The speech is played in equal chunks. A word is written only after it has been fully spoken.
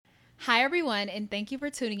Hi, everyone, and thank you for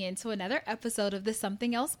tuning in to another episode of the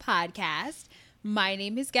Something Else podcast. My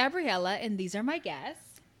name is Gabriella, and these are my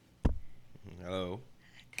guests. Hello.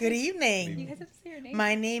 Good evening. You guys have to say your name.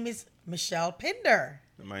 My name is Michelle Pinder.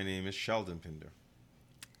 My name is Sheldon Pinder.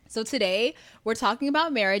 So today, we're talking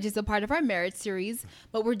about marriage as a part of our marriage series,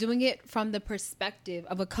 but we're doing it from the perspective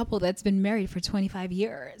of a couple that's been married for 25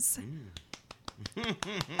 years.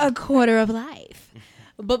 A quarter of life.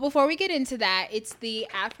 But before we get into that, it's the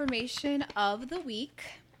affirmation of the week.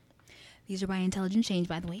 These are by Intelligent Change,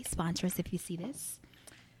 by the way. Sponsor us if you see this.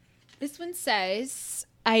 This one says,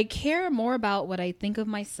 I care more about what I think of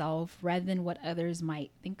myself rather than what others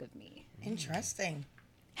might think of me. Interesting.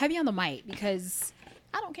 Heavy on the mic, because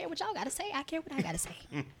I don't care what y'all got to say. I care what I got to say.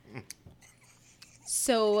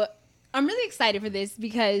 So I'm really excited for this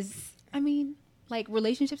because,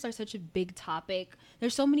 relationships are such a big topic.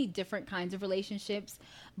 There's so many different kinds of relationships,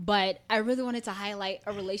 but I really wanted to highlight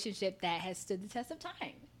a relationship that has stood the test of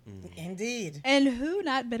time. Indeed. And who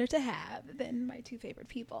not better to have than my two favorite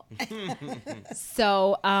people.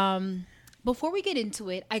 So, before we get into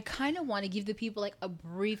it, I kind of want to give the people a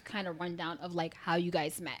brief kind of rundown of how you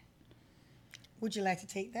guys met. Would you like to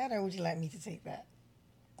take that, or would you like me to take that?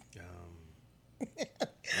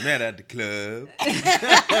 Met at the club.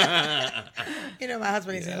 My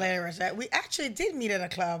husband is hilarious. Right? We actually did meet at a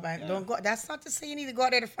club. Don't go. That's not to say you need to go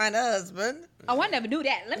out there to find a husband. Oh, I never knew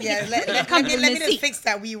that. Let me let me just fix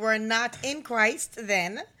that. We were not in Christ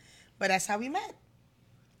then, but that's how we met. Yes.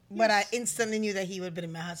 But I instantly knew that he would be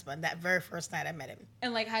my husband that very first night I met him.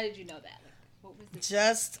 And how did you know that? What was this?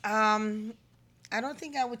 Just I don't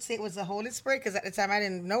think I would say it was the Holy Spirit, because at the time I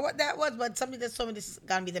didn't know what that was, but somebody just told me this is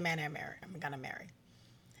going to be the man I'm going to marry.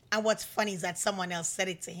 And what's funny is that someone else said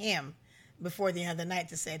it to him before the other night.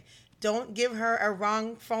 They said, don't give her a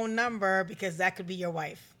wrong phone number because that could be your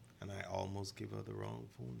wife. And I almost gave her the wrong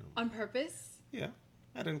phone number. On purpose? Yeah.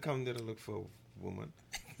 I didn't come there to look for a woman.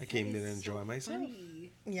 I came there to enjoy myself.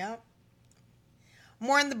 Funny. Yeah.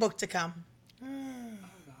 More in the book to come. Oh,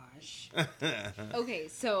 gosh. Okay,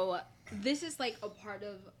 so this is a part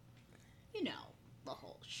of, the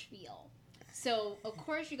whole spiel. So, of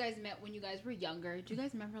course, you guys met when you guys were younger. Do you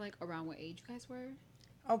guys remember, around what age you guys were?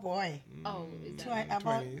 Oh, boy. Oh, is that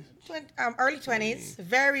early 20s.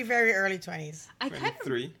 Very, very early 20s.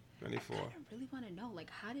 23, 24. I really want to know,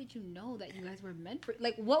 how did you know that you guys were meant for...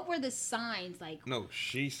 what were the signs, No,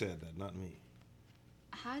 she said that, not me.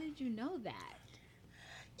 How did you know that?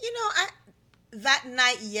 That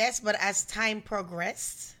night, yes, but as time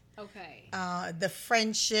progressed... Okay. The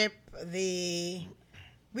friendship,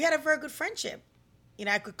 we had a very good friendship.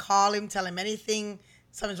 I could call him, tell him anything.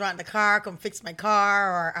 Someone's wrong in the car, come fix my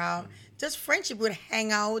car, or just friendship. We'd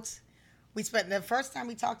hang out. We spent the first time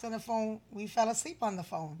we talked on the phone, we fell asleep on the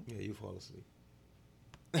phone. Yeah, you fall asleep.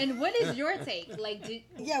 And what is your take?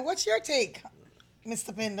 Yeah, what's your take,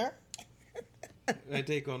 Mr. Pinder? My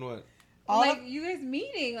take on what? You guys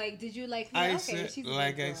meeting, did you I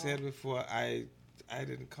said before, I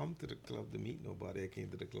didn't come to the club to meet nobody. I came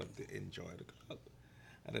to the club to enjoy the club.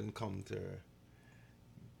 I didn't come to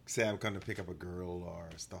say I'm going to pick up a girl or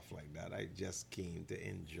stuff like that. I just came to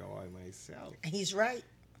enjoy myself. He's right.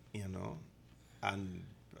 And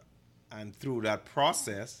through that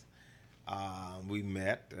process, we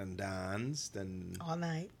met and danced and all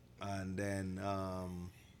night. And then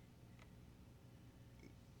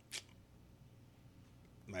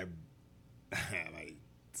my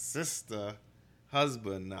sister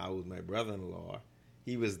husband now with my brother-in-law,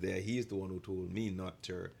 he was there. He's the one who told me not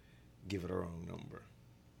to give her the wrong number.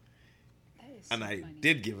 And I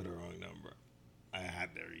did give her the wrong number. I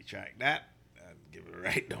had to retract that and give her the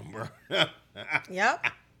right number. Yep.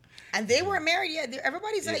 And they weren't married yet.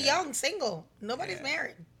 Everybody's young, single. Nobody's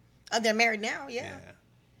married. Oh, they're married now, yeah.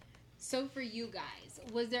 So for you guys,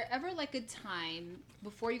 was there ever a time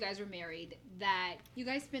before you guys were married that you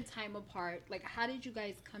guys spent time apart? How did you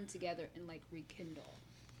guys come together and rekindle?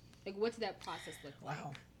 What's that process look like?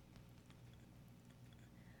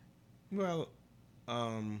 Wow.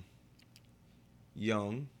 Well,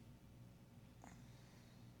 young.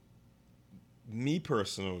 Me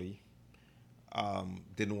personally,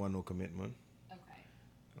 didn't want no commitment.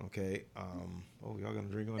 Okay. Y'all gonna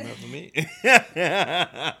drink on that for me?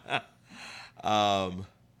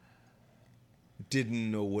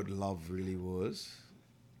 Didn't know what love really was,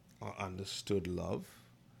 or understood love.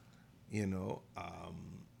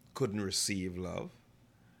 Couldn't receive love.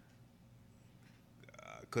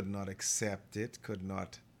 Could not accept it. Could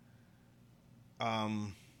not.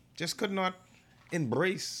 Just could not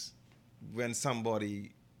embrace when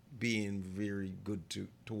somebody being very good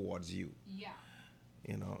towards you. Yeah.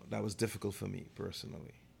 That was difficult for me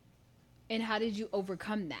personally. And how did you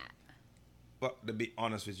overcome that? But to be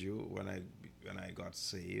honest with you, when I got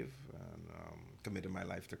saved and committed my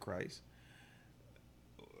life to Christ,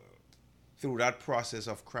 through that process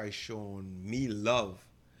of Christ showing me love,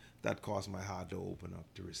 that caused my heart to open up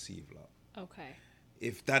to receive love. Okay.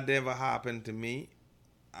 If that ever happened to me,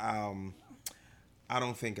 I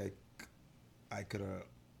don't think I could have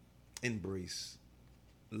embraced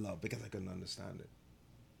love because I couldn't understand it.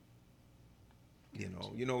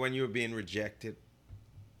 You know, when you're being rejected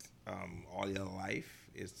all your life,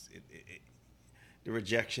 the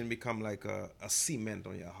rejection become like a cement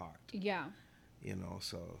on your heart. Yeah.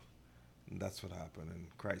 So that's what happened, and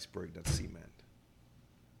Christ broke that cement.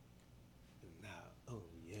 Now, oh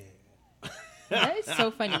yeah. That is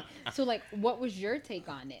so funny. So, like, what was your take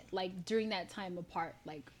on it? Like, during that time apart,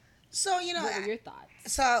 like, So, what were your thoughts?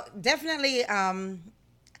 So definitely,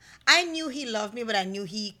 I knew he loved me, but I knew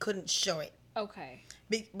he couldn't show it. Okay.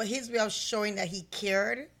 But his way of showing that he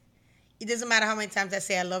cared, it doesn't matter how many times I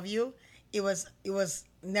say I love you, it was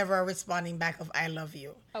never a responding back of I love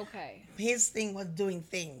you. Okay. His thing was doing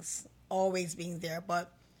things, always being there.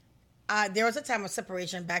 But there was a time of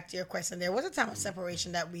separation, back to your question, there was a time of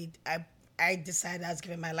separation that I decided I was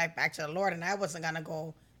giving my life back to the Lord, and I wasn't going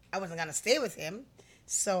to stay with him.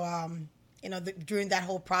 So, during that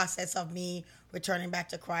whole process of me returning back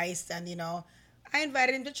to Christ, and, I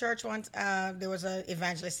invited him to church once. There was an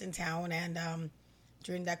evangelist in town, and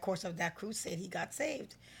during that course of that crusade, he got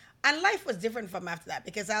saved. And life was different from after that,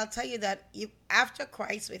 because I'll tell you that after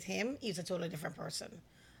Christ with him, he's a totally different person.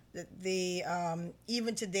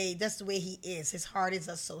 Even today, that's the way he is. His heart is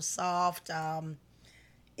just so soft.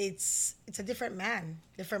 It's a different man,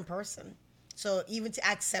 different person. So even to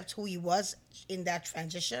accept who he was in that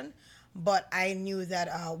transition, but I knew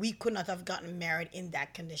that we could not have gotten married in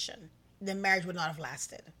that condition. The marriage would not have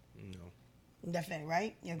lasted. No. Definitely,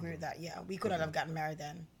 right? You agree with that? Yeah, we could not have gotten married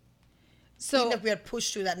then. So even if we had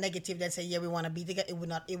pushed through that negative that said, yeah, we want to be together,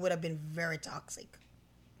 it would have been very toxic.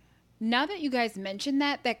 Now that you guys mentioned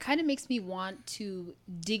that kind of makes me want to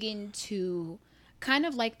dig into kind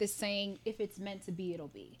of like the saying, if it's meant to be, it'll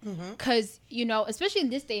be. Because, especially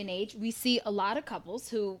in this day and age, we see a lot of couples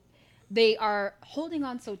who they are holding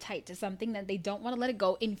on so tight to something that they don't want to let it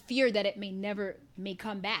go in fear that it may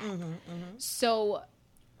come back. So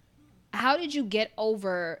how did you get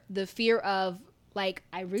over the fear of, like,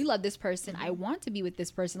 I really love this person, I want to be with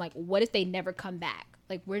this person, like, what if they never come back?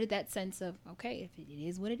 Like, where did that sense of, okay, if it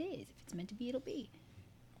is what it is, if it's meant to be, it'll be?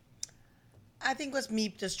 I think it was me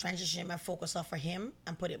just transitioning my focus off of him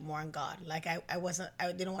and put it more on God. Like, I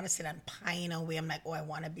didn't want to sit and pine away. I'm like, oh, I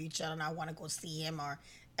want to be child and I want to go see him. Or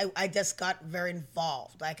I just got very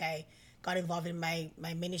involved. Like, I got involved in my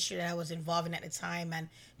ministry that I was involved in at the time, and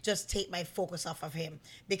just take my focus off of him.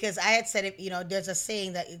 Because I had said, there's a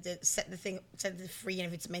saying that set it free, and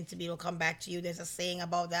if it's meant to be, it'll come back to you. There's a saying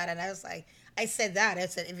about that. And I was like, I said,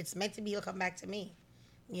 if it's meant to be, it'll come back to me.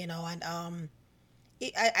 And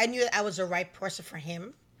I knew that I was the right person for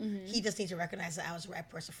him. He just needs to recognize that I was the right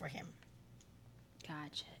person for him.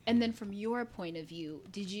 Gotcha. And then from your point of view,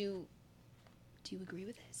 do you agree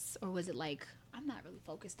with this? Or was it like, I'm not really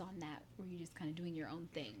focused on that, or you just kind of doing your own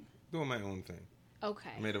thing? Doing my own thing. Okay.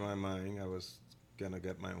 I made up my mind I was going to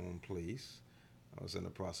get my own place. I was in the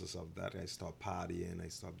process of that. I stopped partying. I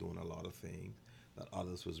stopped doing a lot of things that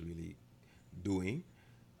others was really doing.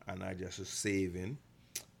 And I just was saving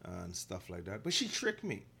and stuff like that. But she tricked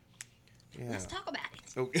me. Yeah. Let's talk about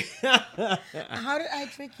it. Okay. How did I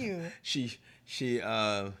trick you? She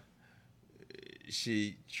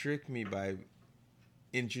tricked me by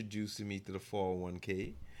introducing me to the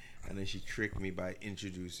 401k, and then she tricked me by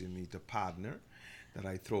introducing me to partner that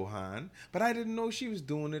I throw hand. But I didn't know she was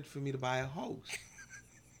doing it for me to buy a house.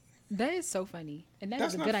 That is so funny, and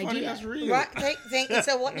that's a good funny, idea. That's real. Right, thank you.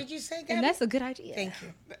 So what did you say, Gabby? And that's a good idea. Thank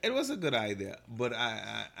you. It was a good idea, but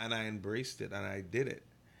I embraced it and I did it,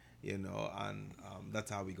 and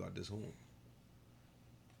that's how we got this home.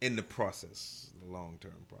 In the process, the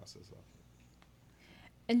long-term process of it.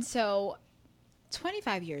 And so,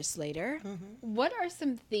 25 years later, what are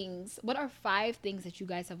 5 things that you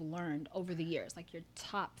guys have learned over the years? Like your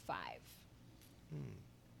top 5?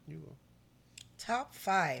 You go. Top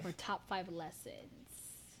 5. Or top 5 lessons.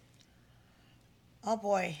 Oh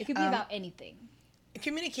boy. It could be about anything.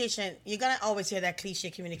 Communication. You're gonna always hear that cliche,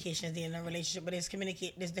 communication is the end of a relationship, but there's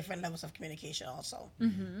different levels of communication also.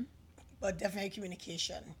 But definitely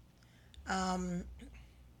communication.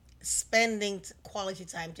 Spending quality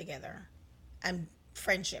time together. And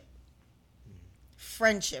friendship.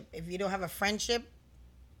 If you don't have a friendship,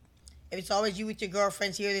 if it's always you with your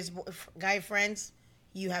girlfriends, here, this guy friends,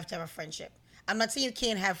 you have to have a friendship. I'm not saying you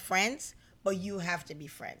can't have friends, but you have to be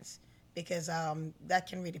friends because that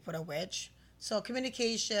can really put a wedge. So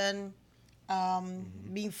communication,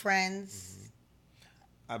 being friends.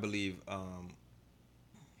 I believe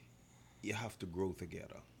you have to grow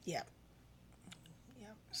together. Yeah. Yeah.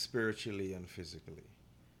 Spiritually and physically.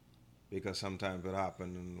 Because sometimes what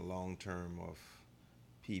happens in the long term of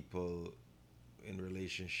people in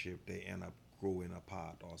relationship, they end up growing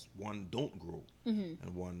apart, or one don't grow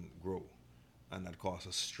and one grow, and that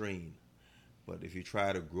causes strain. But if you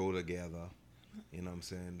try to grow together, you know what I'm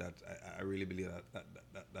saying, that I really believe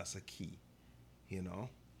that's a key, you know,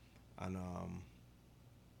 and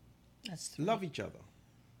That's true. love each other.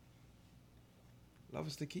 Love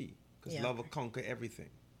is the key, because Yeah. love will conquer everything.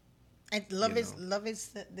 And love You is know. love is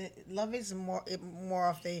the love is more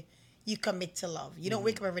of the you commit to love. You don't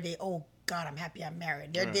wake up every day, oh God, I'm happy I'm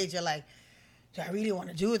married. There are Right. days you're like, do I really want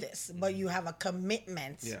to do this? But you have a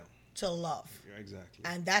commitment Yeah. to love. Yeah, exactly.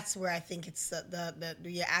 And that's where I think it's the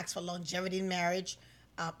you ask for longevity in marriage,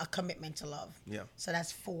 a commitment to love. Yeah. So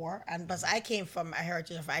that's 4. And plus, I came from a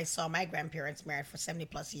heritage of I saw my grandparents married for 70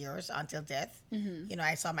 plus years until death. You know,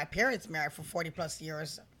 I saw my parents married for 40 plus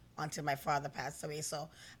years until my father passed away. So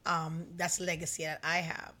that's the legacy that I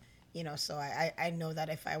have. You know, so I know that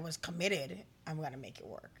if I was committed, I'm gonna make it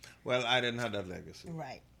work. Well, I didn't have that legacy.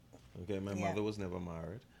 Right. Okay, my Yeah. mother was never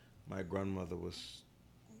married. My grandmother was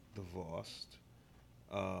divorced.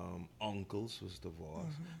 Uncles was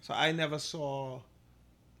divorced. So I never saw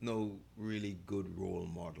no really good role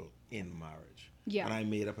model in marriage. Yeah. And I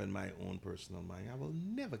made up in my own personal mind, I will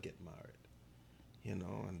never get married. You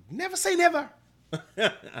know, and never say never.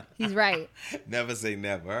 He's right. Never say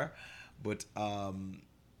never. But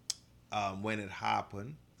when it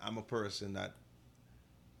happened, I'm a person that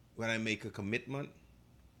when I make a commitment,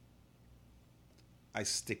 I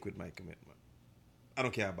stick with my commitment. I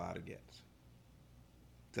don't care how bad it gets.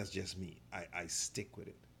 That's just me. I stick with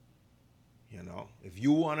it. You know, if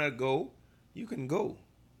you want to go, you can go.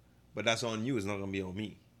 But that's on you. It's not going to be on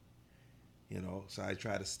me. You know, so I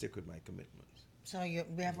try to stick with my commitments. So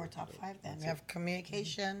we have our top 5 then. We have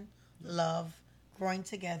communication, love, growing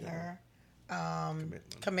together,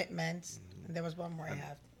 commitments. And there was one more I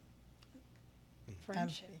have.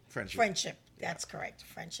 Friendship. Friendship. That's correct.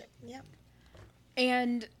 Friendship. Yep.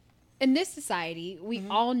 And in this society, we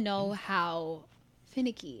all know how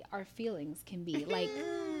finicky our feelings can be.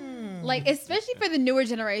 Like especially for the newer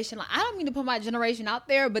generation. Like, I don't mean to put my generation out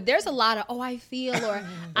there, but there's a lot of I feel, or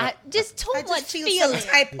I just too I much just feel feeling. some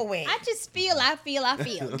type of way. I just feel, I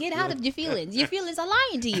feel. Get out of your feelings. Your feelings are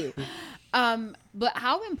lying to you. But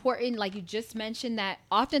how important, like you just mentioned, that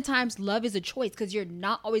oftentimes love is a choice because you're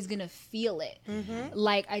not always going to feel it.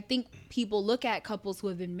 Like, I think people look at couples who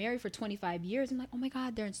have been married for 25 years and like, oh my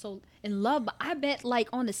God, they're so in love. But I bet like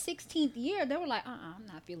on the 16th year, they were like, I'm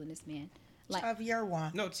not feeling this man. Like, Of year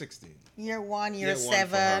 1. No, it's 16. Year 1, year Year 1 for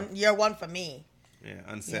 7. her. Year 1 for me. Yeah,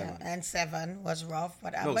 and 7. Yeah, and 7 was rough.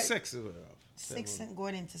 But, No, but 6 is 6 and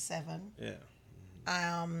going into 7. Yeah.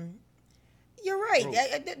 You're right. Growth.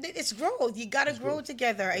 It's growth. You got to grow growth.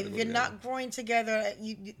 together. Gotta If go you're together. not growing together,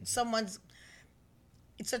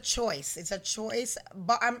 it's a choice. It's a choice.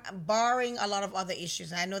 But I'm barring a lot of other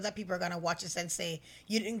issues. And I know that people are going to watch this and say,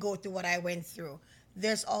 you didn't go through what I went through.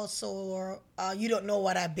 There's also, you don't know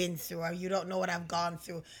what I've been through, or you don't know what I've gone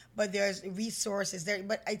through. But there's resources there.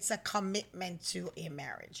 But it's a commitment to a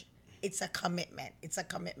marriage. It's a commitment.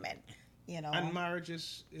 You know. And marriage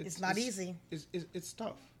is... It's not easy. It's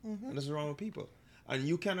tough. And that's wrong with people. And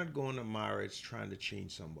you cannot go into marriage trying to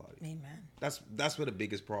change somebody. Amen. That's what the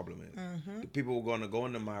biggest problem is. The people are going to go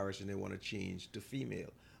into marriage and they want to change the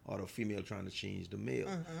female, or the female trying to change the male.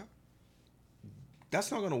 That's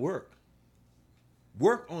not going to work.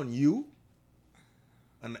 Work on you,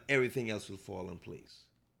 and everything else will fall in place.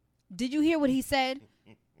 did you hear what he said?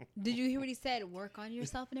 Did you hear what he said? Work on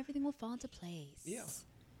yourself and everything will fall into place. Yeah.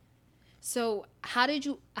 So how do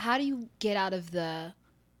you get out of the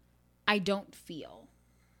I don't feel?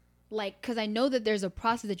 Like, because I know that there's a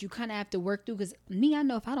process that you kind of have to work through. Because me, I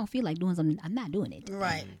know if I don't feel like doing something, I'm not doing it.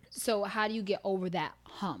 Right. So how do you get over that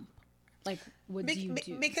hump? Like, what do you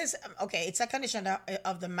do? Because, okay, it's a condition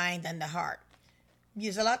of the mind and the heart.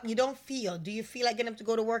 There's a lot you don't feel. Do you feel like getting up to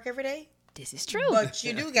go to work every day? This is true. But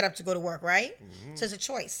you do get up to go to work, right? So it's a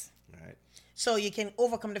choice. Right. So you can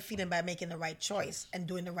overcome the feeling by making the right choice and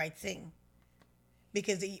doing the right thing.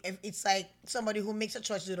 Because it's like somebody who makes a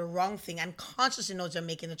choice to do the wrong thing and consciously knows they're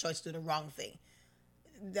making the choice to do the wrong thing.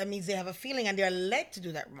 That means they have a feeling and they're led to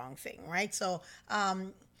do that wrong thing, right? So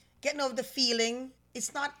getting over the feeling,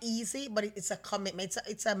 it's not easy, but it's a commitment.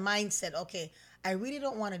 It's a mindset. Okay, I really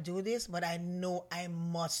don't want to do this, but I know I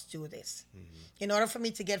must do this. In order for me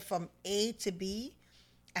to get from A to B,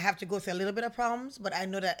 I have to go through a little bit of problems, but I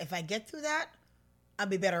know that if I get through that, I'll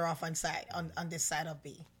be better off on this side of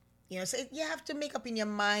B. So you have to make up in your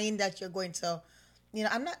mind that you're going to,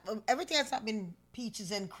 everything has not been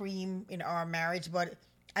peaches and cream in our marriage, but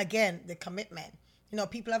again, the commitment.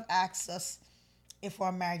 People have asked us if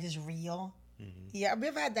our marriage is real. Yeah,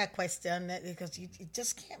 we've had that question because it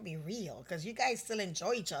just can't be real because you guys still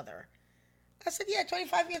enjoy each other. I said, yeah,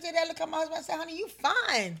 25 years later, I look at my husband and say, honey, you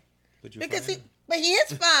fine. But But he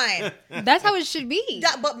is fine. That's how it should be.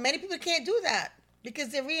 But many people can't do that because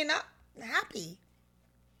they're really not happy.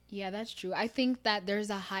 Yeah, that's true. I think that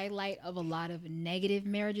there's a highlight of a lot of negative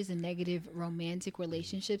marriages and negative romantic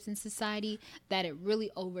relationships in society that it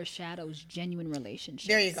really overshadows genuine relationships.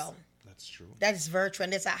 There you go. That's true. That is very true.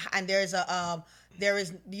 And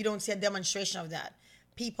you don't see a demonstration of that.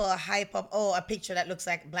 People hype up, a picture that looks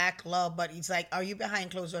like black love, but it's like, are you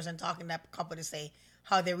behind closed doors and talking to that couple to say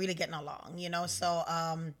how they're really getting along? So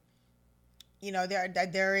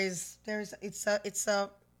it's a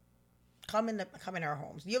come in our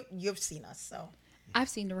homes. You've seen us, so I've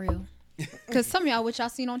seen the real. Because some of y'all, what y'all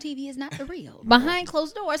seen on TV is not the real. Behind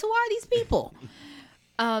closed doors, who are these people?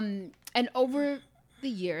 And over the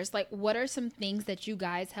years, like, what are some things that you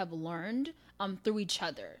guys have learned through each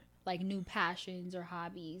other, like new passions or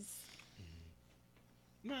hobbies?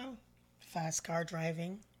 Well, fast car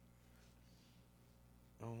driving.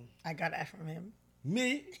 Oh, I got that from him.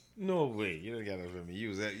 me? No way. You don't get that from me.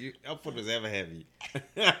 Your foot was ever heavy.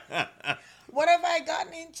 What have I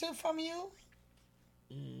gotten into from you?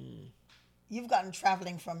 You've gotten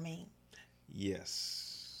traveling from me.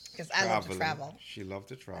 Yes. Because I love to travel. She loved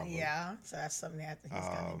to travel. Yeah, so that's something that he's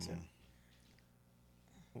gotten into.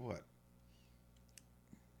 What?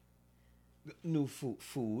 New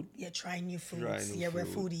food. Yeah, trying new foods. We're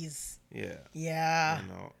foodies. Yeah. Yeah.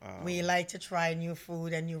 We like to try new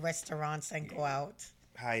food and new restaurants and go out.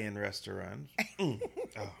 High-end restaurants.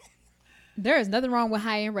 There is nothing wrong with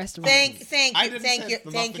high-end restaurants.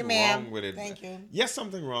 Thank you, ma'am. Wrong with it. Thank you. Yes,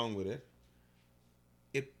 something wrong with it.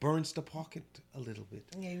 It burns the pocket a little bit.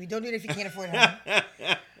 Yeah, we don't do it if you can't afford it.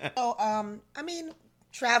 So, I mean,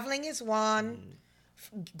 traveling is one.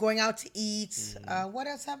 Going out to eat. What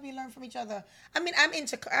else have we learned from each other? I mean, I'm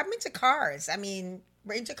into cars. I mean,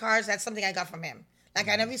 we're into cars. That's something I got from him. Like,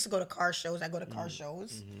 I never used to go to car shows. I go to car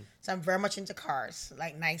shows. So I'm very much into cars,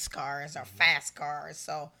 like nice cars or fast cars.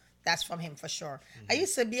 So that's from him for sure. I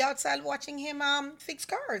used to be outside watching him fix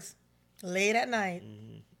cars late at night.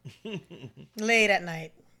 Late at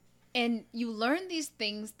night. And you learn these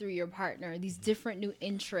things through your partner, these different new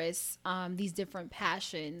interests, these different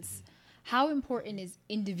passions. How important is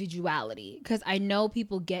individuality? Because I know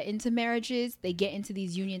people get into marriages, they get into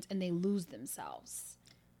these unions, and they lose themselves.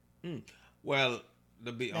 Well,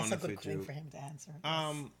 to be honest with you, that's a good thing for him to answer.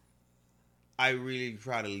 I really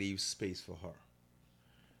try to leave space for her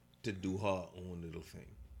to do her own little thing.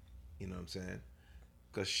 You know what I'm saying?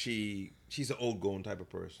 Because she's an outgoing type of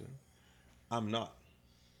person. I'm not.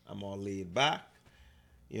 I'm all laid back.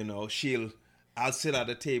 I'll sit at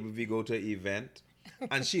the table if we go to an event.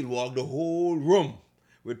 And she'll walk the whole room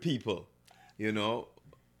with people,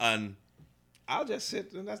 and I'll just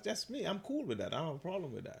sit, and that's just me. I'm cool with that. I don't have a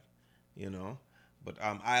problem with that, But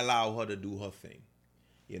I allow her to do her thing,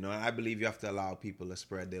 and I believe you have to allow people to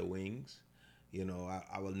spread their wings.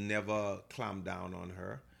 I will never clamp down on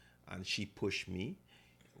her, and she pushed me.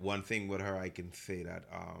 One thing with her, I can say that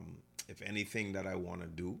if anything that I want to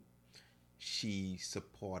do, she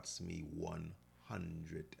supports me 199%.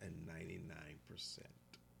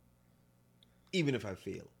 Even if I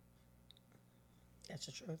fail. That's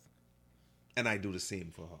the truth. And I do the same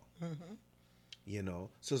for her.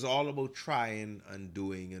 So it's all about trying and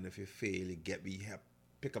doing, and if you fail, we help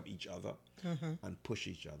pick up each other and push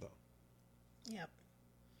each other. Yep.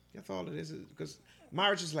 That's all it is, because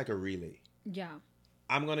marriage is like a relay. Yeah.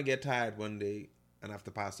 I'm going to get tired one day and have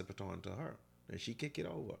to pass the baton to her. Then she kick it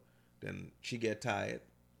over. Then she get tired.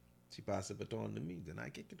 She pass the baton to me. Then I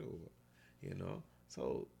kick it over.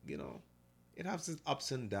 So, it has its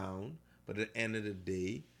ups and downs. But at the end of the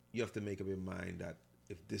day, you have to make up your mind that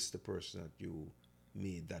if this is the person that you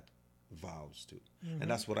made that vows to. And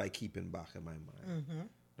that's what I keep in back of my mind.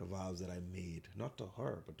 The vows that I made, not to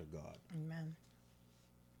her, but to God. Amen.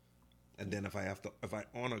 And then if I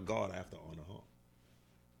honor God, I have to honor her.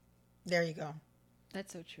 There you go.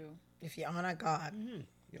 That's so true. If you honor God,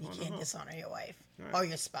 you can't dishonor your wife or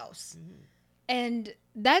your spouse. And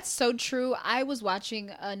that's so true. I was watching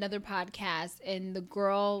another podcast, and the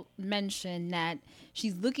girl mentioned that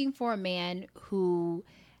she's looking for a man who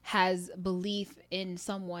has belief in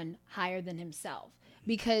someone higher than himself,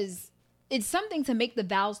 because it's something to make the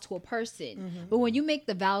vows to a person, but when you make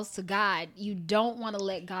the vows to God, you don't want to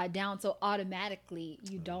let God down, so automatically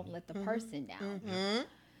you don't let the person down.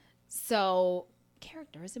 So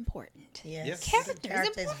character is important. Yes. Character is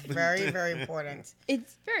is important. very, very important.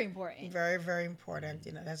 It's very important. Very, very important.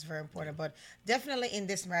 You know, that's very important. But definitely in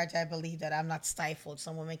this marriage, I believe that I'm not stifled.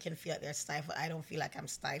 Some women can feel like they're stifled. I don't feel like I'm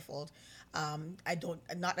stifled. I don't.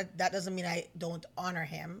 Not that doesn't mean I don't honor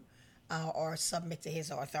him or submit to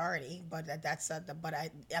his authority. But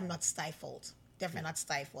I'm not stifled. Definitely not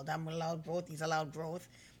stifled. I'm allowed growth. He's allowed growth.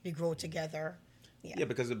 We grow together. Yeah,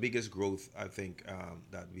 because the biggest growth I think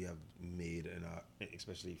that we have made,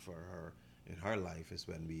 especially for her in her life, is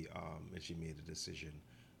when she made a decision.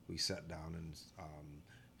 We sat down and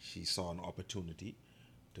she saw an opportunity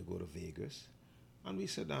to go to Vegas, and we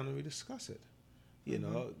sat down and we discussed it. You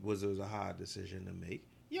know, it was a hard decision to make.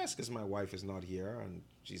 Yes, because my wife is not here and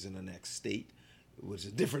she's in the next state, which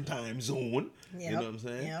is a different time zone. You know what I'm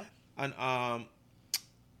saying? Yep. And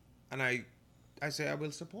I say I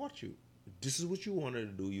will support you. This is what you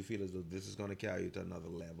wanted to do. You feel as though this is going to carry you to another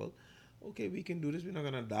level. Okay, we can do this. We're not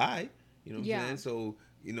going to die. You know what I'm saying? So,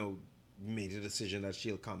 you know, made a decision that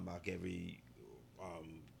she'll come back every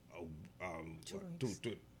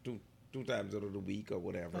 2 times out of the week or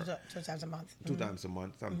whatever. 2 times a month. 2 times a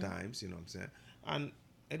month sometimes, you know what I'm saying? And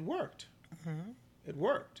it worked. It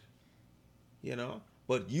worked. You know?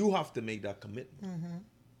 But you have to make that commitment.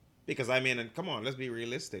 Because, I mean, and come on, let's be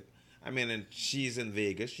realistic. I mean, and she's in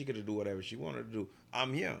Vegas. She could do whatever she wanted to do.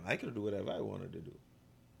 I'm here. I could do whatever I wanted to do.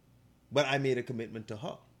 But I made a commitment to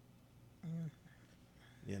her.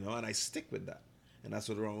 You know, and I stick with that. And that's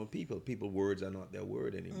what's wrong with people. People's words are not their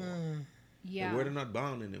word anymore. Yeah. The word are not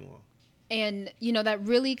bound anymore. And, you know, that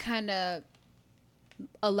really kind of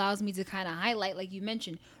allows me to kind of highlight, like you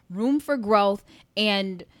mentioned, room for growth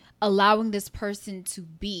and allowing this person to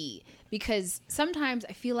be. Because sometimes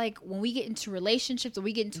I feel like when we get into relationships or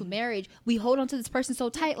we get into marriage, we hold on to this person so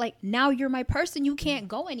tight, like, now you're my person, you can't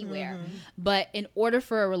go anywhere. But in order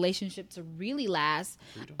for a relationship to really last,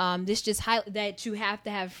 this just that you have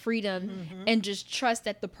to have freedom and just trust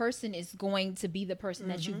that the person is going to be the person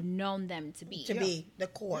that you've known them to be. To be the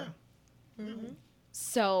core.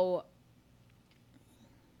 So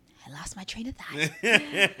I lost my train of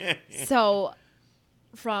thought. So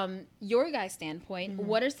from your guys' standpoint,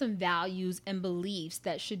 what are some values and beliefs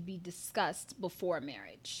that should be discussed before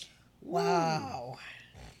marriage? Wow.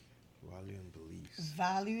 Value and beliefs.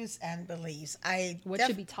 Values and beliefs. What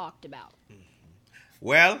should be talked about?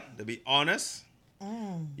 Well, to be honest,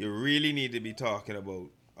 you really need to be talking about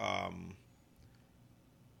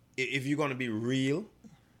if you're going to be real,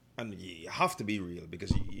 and you have to be real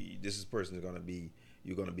because this person is going to be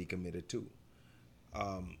you're going to be committed to.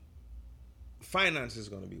 Finance is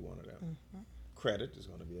going to be one of them. Credit is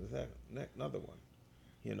going to be another one.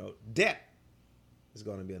 You know, debt is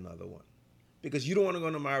going to be another one. Because you don't want to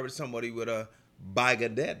go to marry with somebody with a bag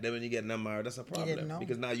of debt. Then when you get them married, that's a problem.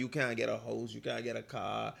 Because now you can't get a house, you can't get a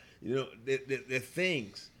car. You know, they're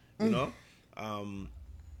things, you know.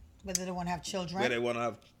 Whether they want to have children. Whether they want to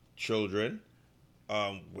have children.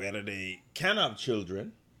 Whether they can have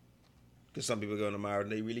children. Because some people go to marry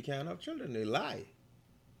and they really can't have children. They lie.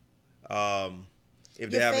 If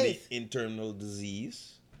they have any internal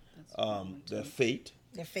disease, their faith.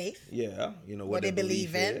 Their faith. Yeah, you know what they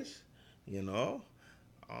believe in. Is, you know,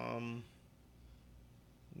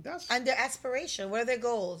 that's and their aspiration. What are their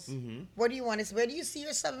goals? What do you want? Where do you see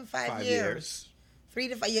yourself in 5 years? 3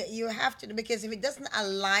 to 5. You have to, because if it doesn't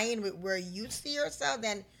align with where you see yourself,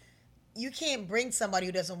 then you can't bring somebody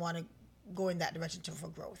who doesn't want to go in that direction for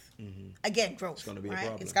growth. Again, growth. It's going to be a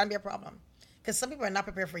problem. It's going to be a problem. Because some people are not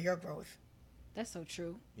prepared for your growth. That's so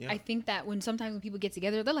true. Yeah. I think that sometimes when people get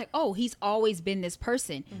together, they're like, oh, he's always been this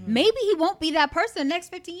person. Maybe he won't be that person the next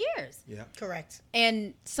 50 years. Yeah. Correct.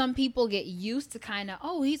 And some people get used to kind of,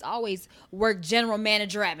 oh, he's always worked general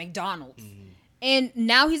manager at McDonald's. And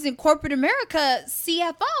now he's in corporate America,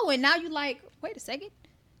 CFO. And now you're like, wait a second.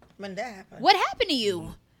 When that happened. What happened to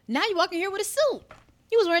you? Now you're walking here with a suit.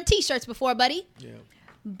 You was wearing T-shirts before, buddy. Yeah.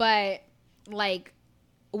 But, like,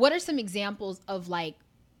 what are some examples of, like,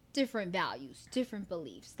 different values, different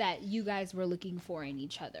beliefs that you guys were looking for in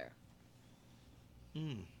each other?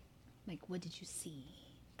 Like, what did you see?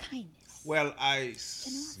 Kindness. Well,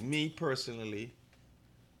 me personally,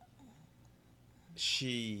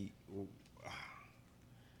 she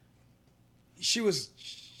was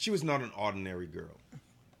not an ordinary girl.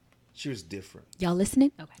 She was different. Y'all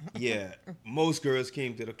listening? Okay. Yeah. Most girls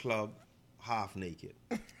came to the club half naked.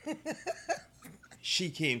 She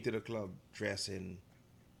came to the club dressing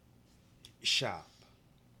sharp.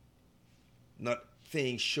 Not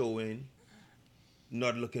things showing,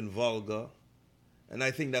 not looking vulgar. And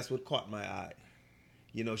I think that's what caught my eye.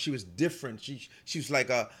 You know, she was different. She was like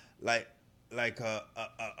a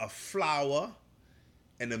flower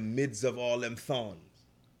in the midst of all them thorns.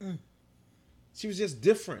 She was just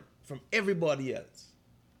different from everybody else,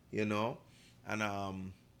 you know, and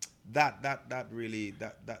that's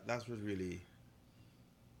what really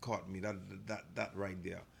caught me. That right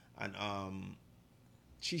there, and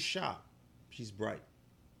she's sharp, she's bright.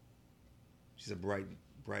 She's a bright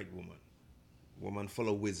woman full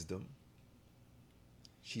of wisdom.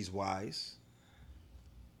 She's wise.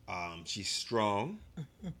 She's strong.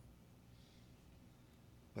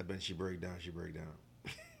 But when she break down, she break down.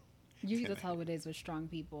 You can tell what it is with strong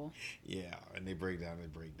people. Yeah, and they break down,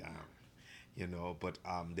 you know, but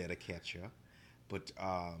they're the catcher. But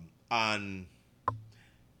and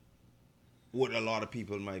what a lot of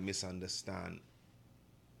people might misunderstand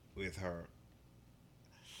with her,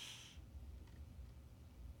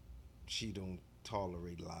 she don't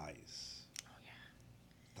tolerate lies. Oh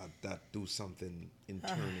yeah. That do something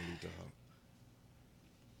internally to her.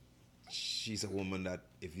 She's a woman that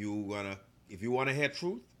if you wanna hear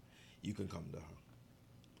truth, you can come to her.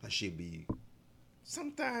 And she'll be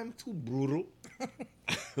sometimes too brutal,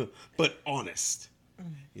 but honest.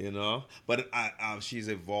 You know? But she's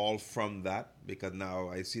evolved from that because now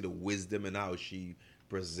I see the wisdom in how she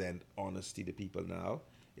present honesty to people now.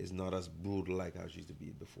 Is not as brutal like how she used to be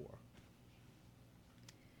before.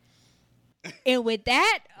 And with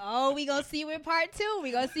that, we gonna see you in part 2.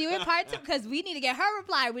 Because we need to get her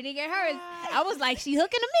reply. We need to get hers. I was like, she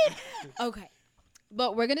hooking them in. Okay.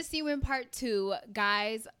 But we're gonna see you in part 2.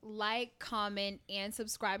 Guys, like, comment, and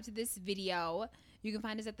subscribe to this video. You can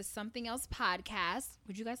find us at the Something Else Podcast.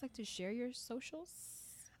 Would you guys like to share your socials?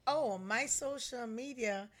 Oh, my social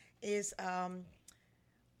media is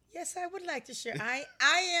yes, I would like to share. I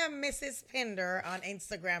am Mrs. Pinder on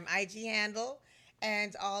Instagram, IG handle,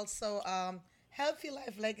 and also Healthy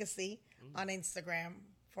Life Legacy on Instagram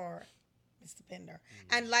for Mr. Pinder.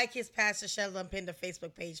 And like his Pastor Sheldon Pinder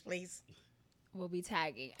Facebook page, please. We'll be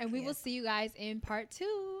tagging. And we will see you guys in part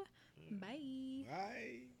 2. Bye.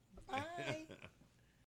 Bye. Bye.